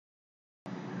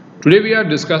Today we are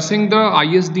discussing the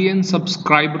ISDN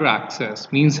subscriber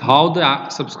access, means how the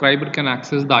subscriber can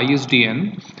access the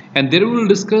ISDN, and there we will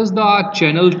discuss the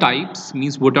channel types,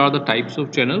 means what are the types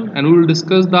of channel, and we will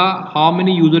discuss the how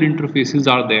many user interfaces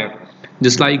are there.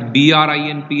 Just like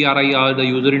BRI and PRI are the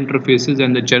user interfaces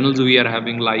and the channels we are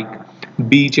having like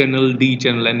B channel, D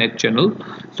channel and H channel.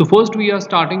 So first we are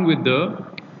starting with the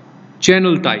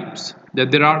channel types.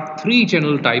 That there are three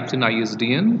channel types in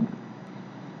ISDN.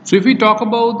 So if we talk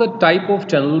about the type of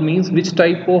channel, means which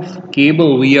type of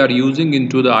cable we are using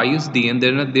into the ISDN,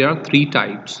 then there are three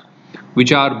types,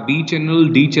 which are B channel,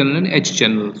 D channel and H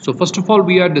channel. So first of all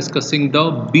we are discussing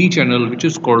the B channel, which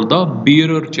is called the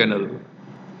bearer channel.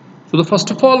 So the first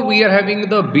of all we are having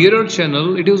the bearer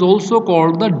channel. It is also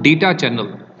called the data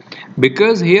channel,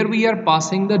 because here we are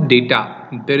passing the data.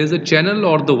 There is a channel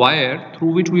or the wire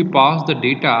through which we pass the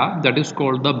data, that is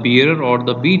called the bearer or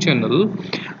the B channel.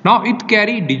 Now it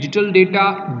carry digital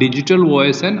data, digital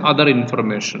voice and other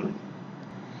information.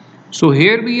 So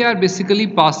here we are basically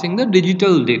passing the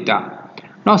digital data.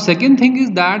 Now second thing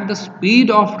is that the speed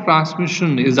of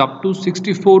transmission is up to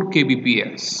 64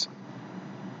 kbps.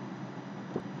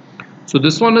 So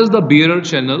this one is the bearer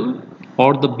channel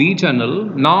or the B channel.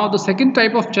 Now the second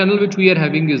type of channel which we are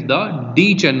having is the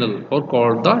D channel, or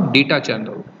called the data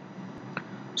channel.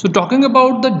 So talking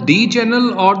about the D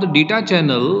channel or the data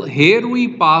channel, here we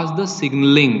pass the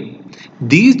signaling.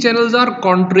 These channels are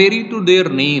contrary to their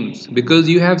names, because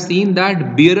you have seen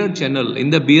that bearer channel. In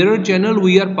the bearer channel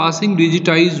we are passing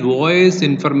digitized voice,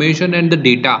 information and the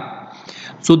data.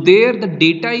 So there the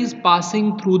data is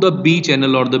passing through the B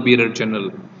channel or the bearer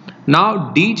channel. Now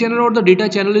D channel or the data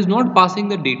channel is not passing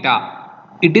the data,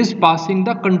 it is passing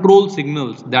the control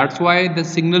signals. That's why the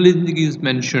signal is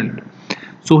mentioned.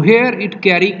 So here it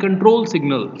carry control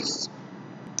signals.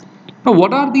 Now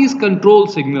what are these control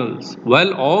signals?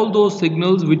 Well, all those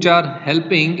signals which are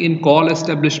helping in call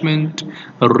establishment,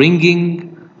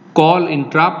 ringing, call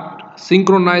interrupt,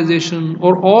 synchronization,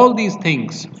 or all these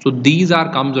things. So these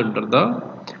are comes under the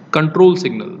control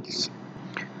signals.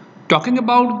 Talking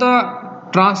about the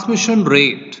transmission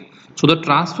rate. So the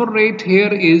transfer rate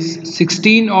here is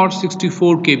 16 or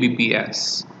 64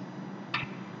 kbps.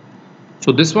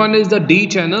 So this one is the D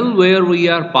channel, where we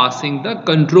are passing the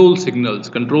control signals.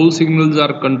 Control signals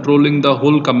are controlling the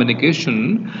whole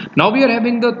communication. Now we are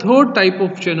having the third type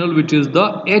of channel, which is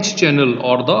the H channel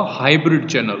or the hybrid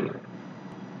channel.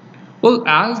 Well,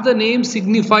 as the name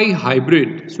signify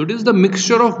hybrid, so it is the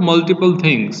mixture of multiple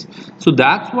things. So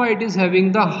that's why it is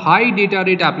having the high data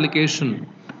rate application,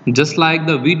 just like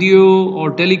the video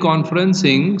or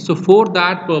teleconferencing. So for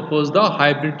that purpose the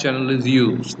hybrid channel is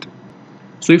used.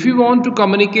 So if you want to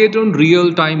communicate on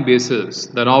real-time basis,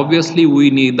 then obviously we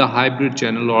need the hybrid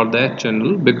channel or the H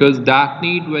channel, because that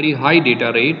need very high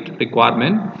data rate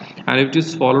requirement, and it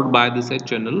is followed by this H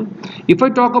channel. If I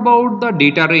talk about the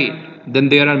data rate, then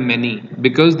there are many,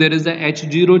 because there is the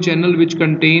H0 channel which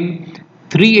contain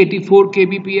 384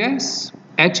 kbps,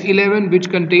 H11 which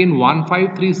contain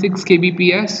 1536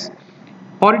 kbps,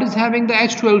 or it is having the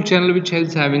H12 channel which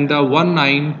is having the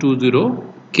 1920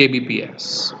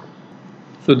 kbps.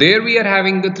 So there we are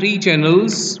having the three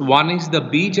channels. One is the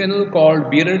B channel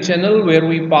called bearer channel, where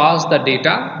we pass the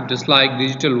data just like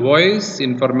digital voice,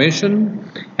 information,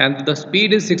 and the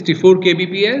speed is 64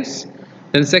 kbps.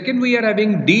 Then second we are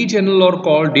having D channel or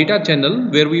called data channel,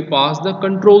 where we pass the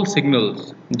control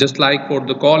signals just like for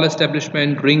the call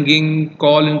establishment, ringing,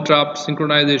 call interrupt,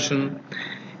 synchronization,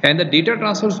 and the data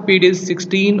transfer speed is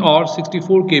 16 or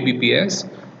 64 kbps.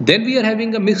 Then we are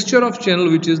having a mixture of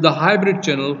channel, which is the hybrid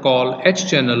channel called H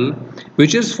channel,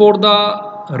 which is for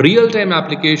the real-time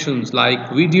applications like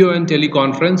video and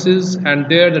teleconferences, and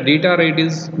there the data rate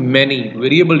is many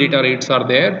variable data rates are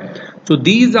there. So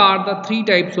these are the three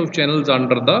types of channels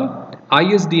under the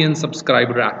ISDN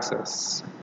subscriber access.